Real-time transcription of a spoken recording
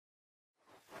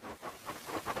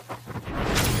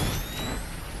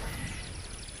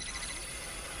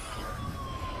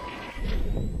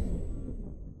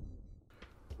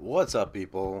What's up,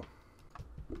 people?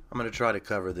 I'm going to try to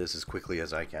cover this as quickly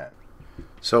as I can.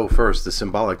 So first, the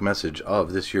symbolic message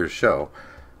of this year's show.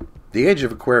 The age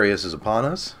of Aquarius is upon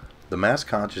us. The mass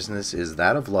consciousness is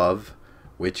that of love,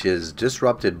 which is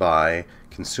disrupted by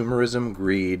consumerism,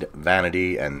 greed,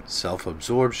 vanity, and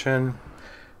self-absorption.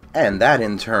 And that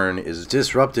in turn is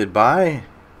disrupted by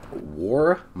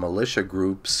war, militia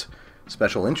groups,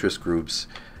 special interest groups,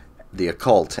 the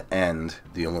occult, and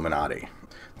the Illuminati.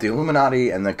 The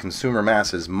Illuminati and the consumer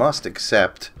masses must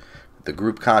accept the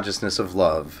group consciousness of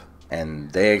love,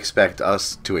 and they expect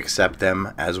us to accept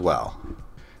them as well.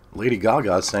 Lady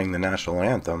Gaga sang the national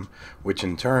anthem, which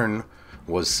in turn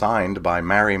was signed by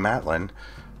Mary Matlin,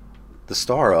 the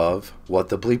star of What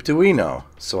the Bleep Do We Know?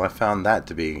 So I found that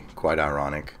to be quite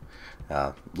ironic.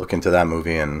 Look into that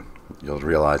movie and you'll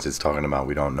realize it's talking about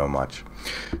we don't know much.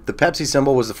 The Pepsi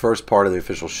symbol was the first part of the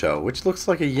official show, which looks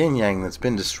like a yin-yang that's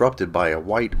been disrupted by a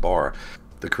white bar.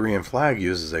 The Korean flag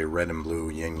uses a red and blue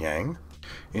yin-yang.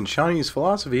 In Chinese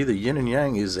philosophy, the yin and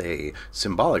yang is a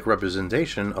symbolic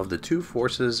representation of the two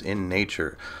forces in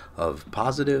nature, of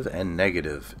positive and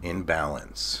negative in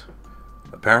balance.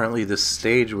 Apparently, this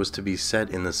stage was to be set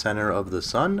in the center of the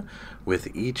sun,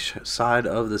 with each side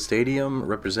of the stadium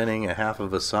representing a half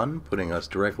of a sun, putting us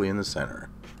directly in the center.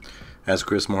 As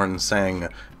Chris Martin sang,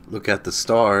 "Look at the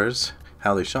stars,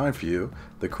 how they shine for you,"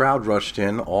 the crowd rushed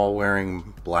in, all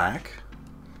wearing black.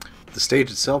 The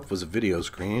stage itself was a video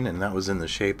screen, and that was in the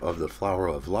shape of the flower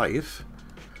of life,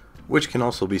 which can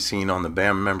also be seen on the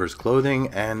band members' clothing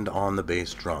and on the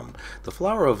bass drum. The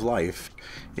flower of life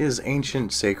is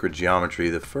ancient sacred geometry.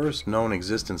 The first known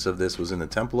existence of this was in the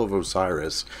Temple of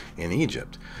Osiris in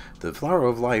Egypt. The flower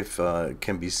of life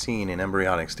can be seen in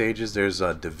embryonic stages. There's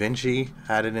Da Vinci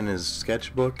had it in his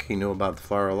sketchbook. He knew about the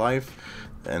flower of life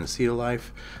and the seed of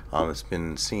life. It's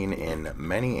been seen in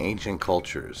many ancient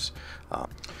cultures.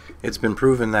 It's been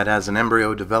proven that as an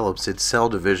embryo develops, its cell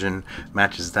division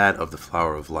matches that of the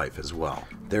flower of life as well.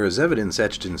 There is evidence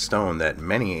etched in stone that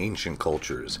many ancient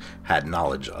cultures had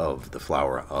knowledge of the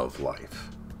flower of life.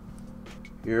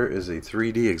 Here is a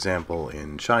 3D example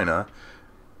in China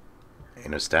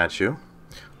in a statue.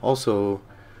 Also,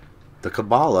 the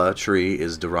Kabbalah tree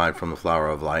is derived from the flower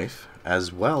of life,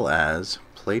 as well as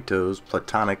Plato's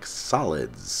Platonic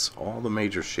solids, all the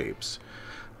major shapes.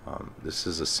 This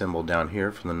is a symbol down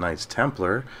here from the Knights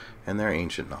Templar and their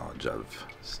ancient knowledge of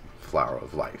flower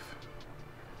of life.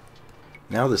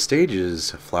 Now the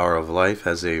stage's flower of life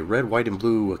has a red, white, and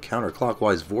blue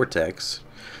counterclockwise vortex,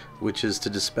 which is to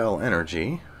dispel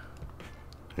energy.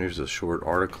 Here's a short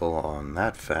article on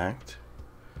that fact.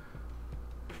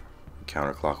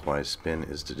 Counterclockwise spin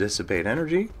is to dissipate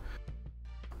energy.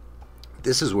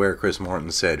 This is where Chris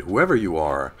Martin said, "Whoever you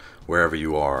are, wherever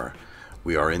you are,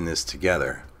 we are in this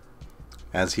together,"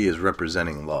 as he is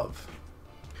representing love.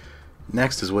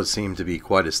 Next is what seemed to be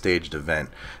quite a staged event.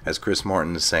 As Chris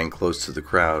Martin sang close to the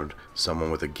crowd,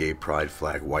 someone with a gay pride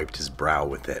flag wiped his brow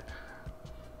with it.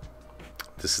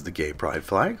 This is the gay pride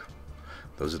flag.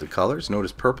 Those are the colors.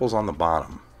 Notice purple's on the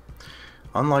bottom.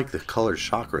 Unlike the color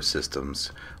chakra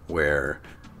systems, where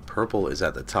purple is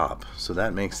at the top, so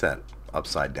that makes that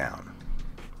upside down.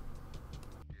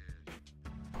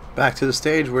 Back to the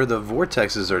stage where the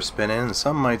vortexes are spinning, and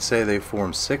some might say they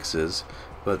form sixes,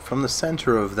 but from the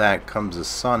center of that comes a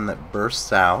sun that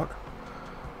bursts out,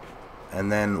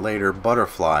 and then later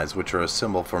butterflies, which are a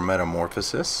symbol for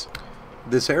metamorphosis.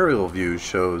 This aerial view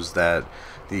shows that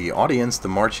the audience, the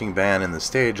marching band, and the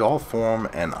stage all form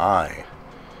an eye.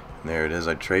 And there it is.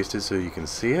 I traced it so you can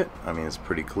see it. I mean, it's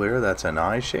pretty clear. That's an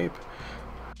eye shape.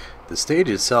 The stage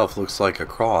itself looks like a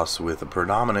cross with a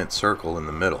predominant circle in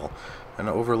the middle, and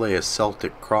overlay a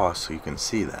Celtic cross so you can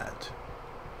see that.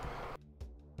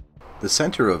 The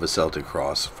center of a Celtic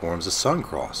cross forms a sun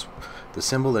cross, the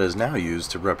symbol that is now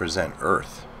used to represent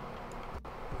Earth.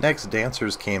 Next,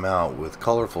 dancers came out with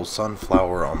colorful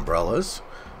sunflower umbrellas.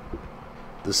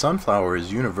 The sunflower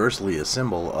is universally a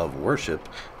symbol of worship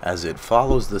as it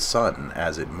follows the sun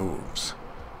as it moves.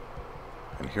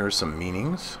 And here are some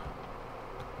meanings: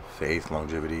 faith,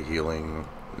 longevity, healing,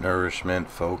 nourishment,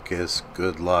 focus,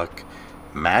 good luck,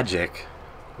 magic,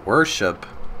 worship,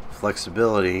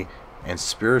 flexibility, and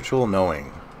spiritual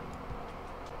knowing.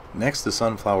 Next, the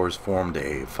sunflowers formed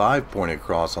a 5-pointed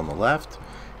cross on the left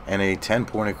and a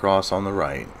 10-pointed cross on the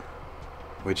right,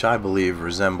 which I believe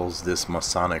resembles this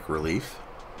Masonic relief,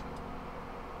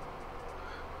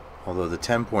 although the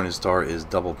 10-pointed star is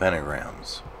double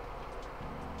pentagrams.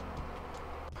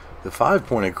 The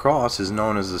 5-pointed cross is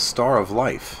known as the Star of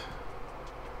Life,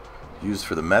 used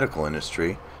for the medical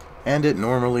industry, and it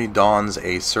normally dons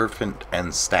a serpent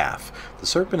and staff. The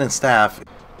serpent and staff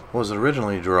was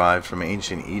originally derived from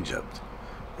ancient Egypt.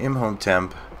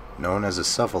 Imhotep, known as a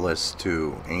cephalus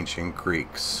to ancient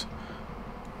Greeks.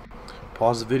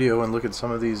 Pause the video and look at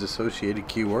some of these associated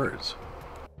keywords.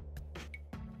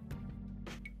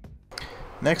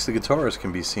 Next, the guitarist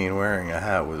can be seen wearing a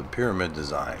hat with a pyramid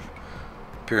design.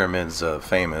 Pyramid's a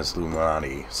famous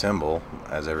Illuminati symbol,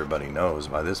 as everybody knows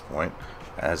by this point,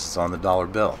 as it's on the dollar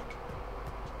bill.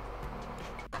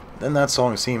 Then that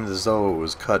song seemed as though it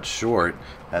was cut short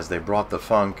as they brought the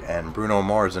funk and Bruno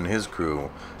Mars and his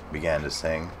crew began to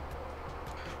sing.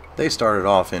 They started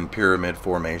off in pyramid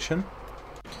formation,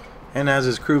 and as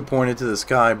his crew pointed to the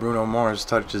sky, Bruno Mars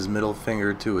touched his middle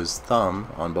finger to his thumb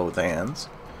on both hands.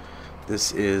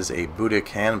 This is a Buddhic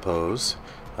hand pose,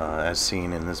 as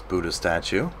seen in this Buddha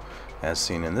statue, as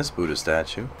seen in this Buddha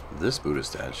statue,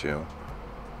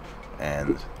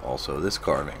 and also this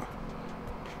carving.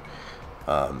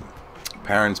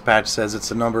 Parents Patch says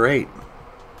it's a number 8.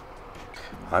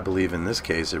 I believe in this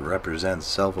case it represents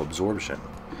self-absorption.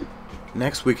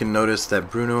 Next, we can notice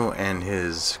that Bruno and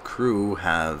his crew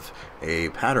have a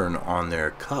pattern on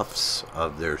their cuffs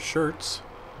of their shirts.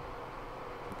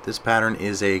 This pattern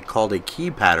is called a key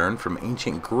pattern from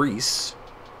ancient Greece.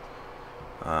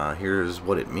 Here's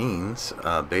what it means.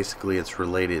 Basically, it's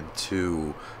related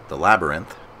to the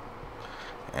labyrinth,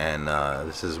 and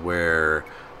this is where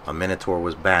a minotaur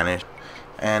was banished,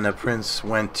 and a prince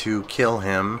went to kill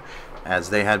him,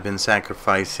 as they had been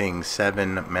sacrificing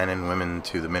 7 men and women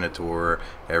to the minotaur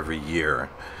every year.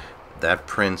 That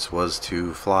prince was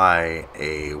to fly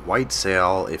a white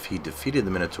sail if he defeated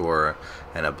the minotaur,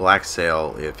 and a black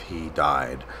sail if he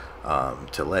died,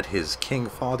 to let his king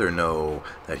father know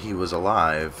that he was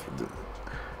alive.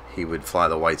 He would fly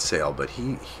the white sail, but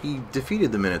he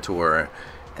defeated the minotaur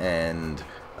and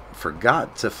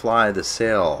forgot to fly the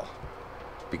sail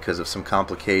because of some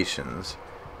complications,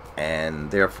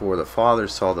 and therefore the father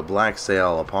saw the black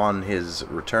sail upon his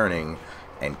returning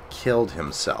and killed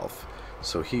himself.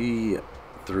 So he,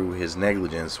 through his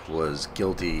negligence, was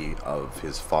guilty of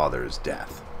his father's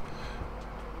death.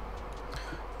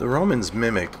 The Romans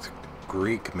mimicked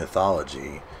Greek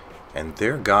mythology, and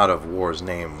their god of war's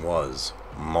name was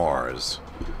Mars.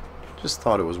 Just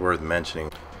thought it was worth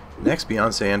mentioning. Next,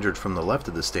 Beyonce entered from the left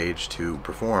of the stage to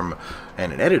perform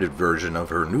an edited version of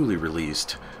her newly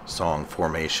released song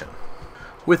Formation,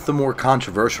 with the more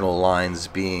controversial lines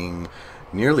being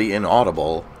nearly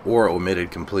inaudible or omitted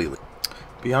completely.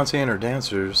 Beyonce and her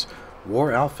dancers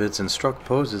wore outfits and struck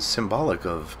poses symbolic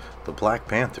of the Black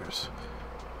Panthers.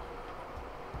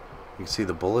 You can see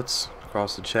the bullets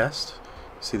across the chest,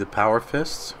 you see the power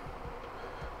fists,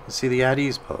 you see the at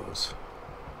ease pose.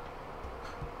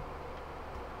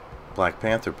 Black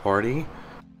Panther Party.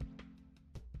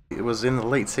 It was in the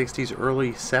late 60s,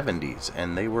 early 70s,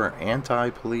 and they were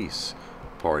anti-police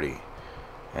party,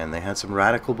 and they had some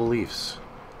radical beliefs.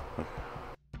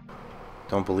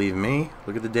 Don't believe me?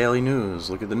 Look at the Daily News,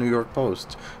 look at the New York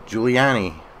Post.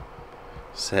 Giuliani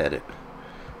said it.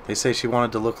 They say she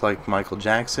wanted to look like Michael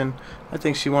Jackson. I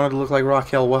think she wanted to look like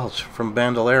Raquel Welch from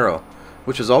Bandolero,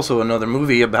 which is also another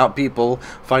movie about people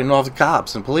fighting off the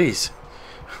cops and police.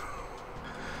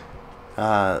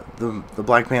 The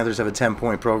Black Panthers have a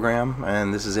 10-point program,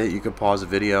 and this is it. You could pause the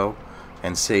video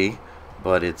and see,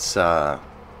 but it's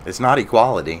not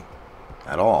equality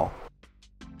at all.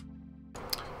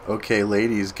 Okay,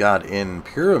 ladies got in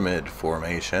pyramid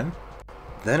formation.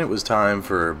 Then it was time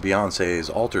for Beyonce's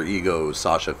alter ego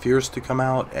Sasha Fierce to come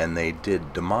out, and they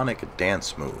did demonic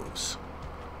dance moves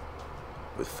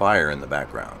with fire in the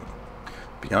background.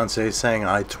 Beyonce sang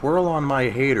 "I Twirl on My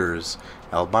Haters,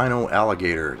 Albino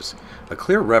Alligators," a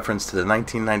clear reference to the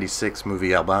 1996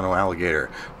 movie Albino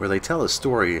Alligator, where they tell a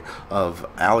story of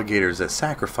alligators that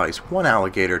sacrifice one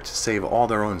alligator to save all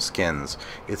their own skins.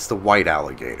 It's the white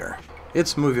alligator.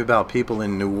 It's a movie about people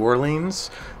in New Orleans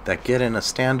that get in a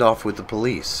standoff with the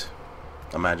police.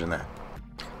 Imagine that.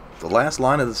 The last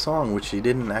line of the song, which she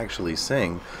didn't actually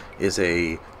sing, is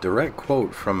a direct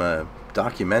quote from a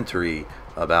documentary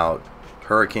about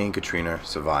Hurricane Katrina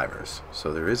survivors.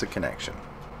 So there is a connection.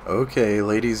 Okay,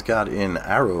 ladies got in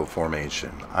arrow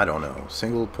formation. I don't know,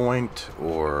 single point,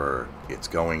 or it's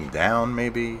going down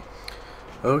maybe?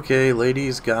 Okay,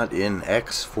 ladies got in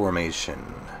X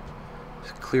formation.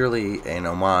 Clearly an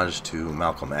homage to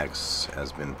Malcolm X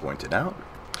has been pointed out.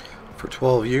 For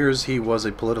 12 years he was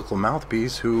a political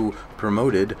mouthpiece who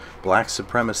promoted black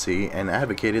supremacy and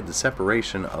advocated the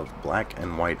separation of black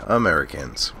and white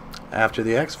Americans. After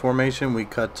the X formation we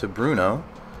cut to Bruno,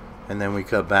 and then we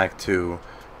cut back to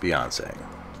Beyonce.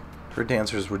 Her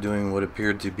dancers were doing what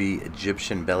appeared to be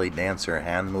Egyptian belly dancer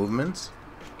hand movements.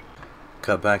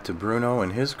 Cut back to Bruno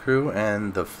and his crew,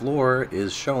 and the floor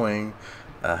is showing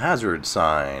a hazard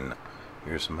sign.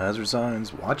 Here's some hazard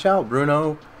signs. Watch out,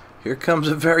 Bruno. Here comes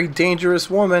a very dangerous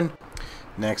woman.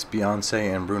 Next,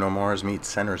 Beyonce and Bruno Mars meet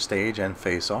center stage and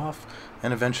face off,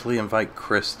 and eventually invite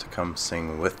Chris to come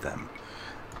sing with them,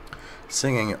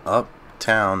 singing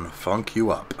Uptown Funk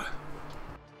You Up.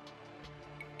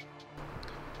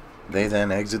 They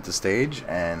then exit the stage,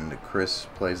 and Chris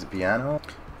plays the piano.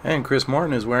 And Chris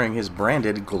Martin is wearing his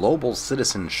branded Global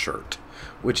Citizen shirt,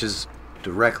 which is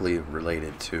directly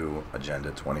related to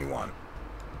Agenda 21.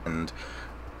 And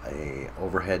a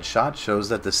overhead shot shows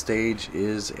that the stage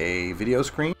is a video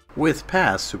screen with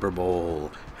past Super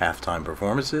Bowl halftime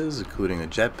performances, including a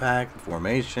jetpack, the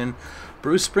formation,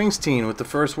 Bruce Springsteen with the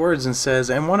first words and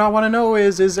says, "And what I want to know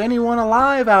is anyone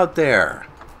alive out there?"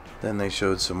 Then they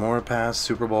showed some more past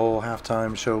Super Bowl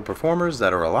halftime show performers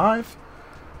that are alive,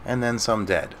 and then some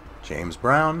dead. James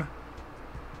Brown,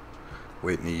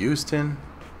 Whitney Houston,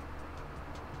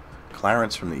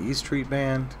 Clarence from the E Street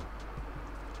Band,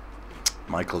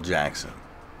 Michael Jackson.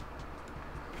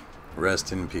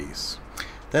 Rest in peace.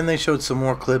 Then they showed some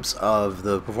more clips of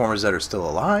the performers that are still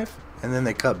alive, and then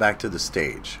they cut back to the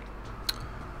stage,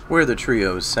 where the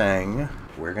trio sang,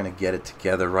 "We're gonna get it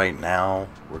together right now.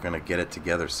 We're gonna get it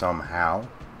together somehow."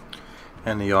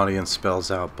 And the audience spells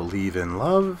out "Believe in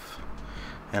Love."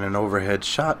 And an overhead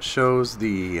shot shows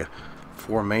the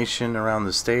formation around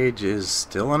the stage is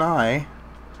still an eye.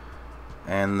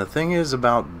 And the thing is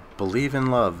about "Believe in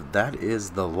Love," that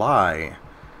is the lie.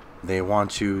 They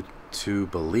want you to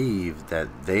believe that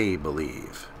they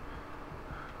believe.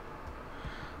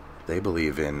 They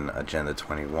believe in Agenda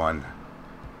 21.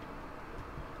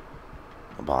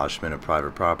 Abolishment of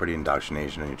private property,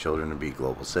 indoctrination of your children to be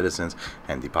global citizens,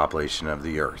 and depopulation of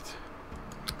the earth.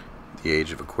 The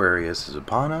age of Aquarius is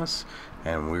upon us,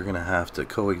 and we're going to have to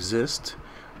coexist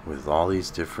with all these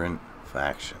different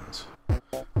factions.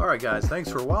 Alright guys,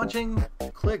 thanks for watching.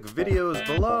 Click videos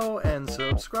below and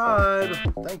subscribe.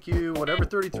 Thank you. Whatever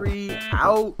 33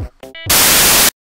 out.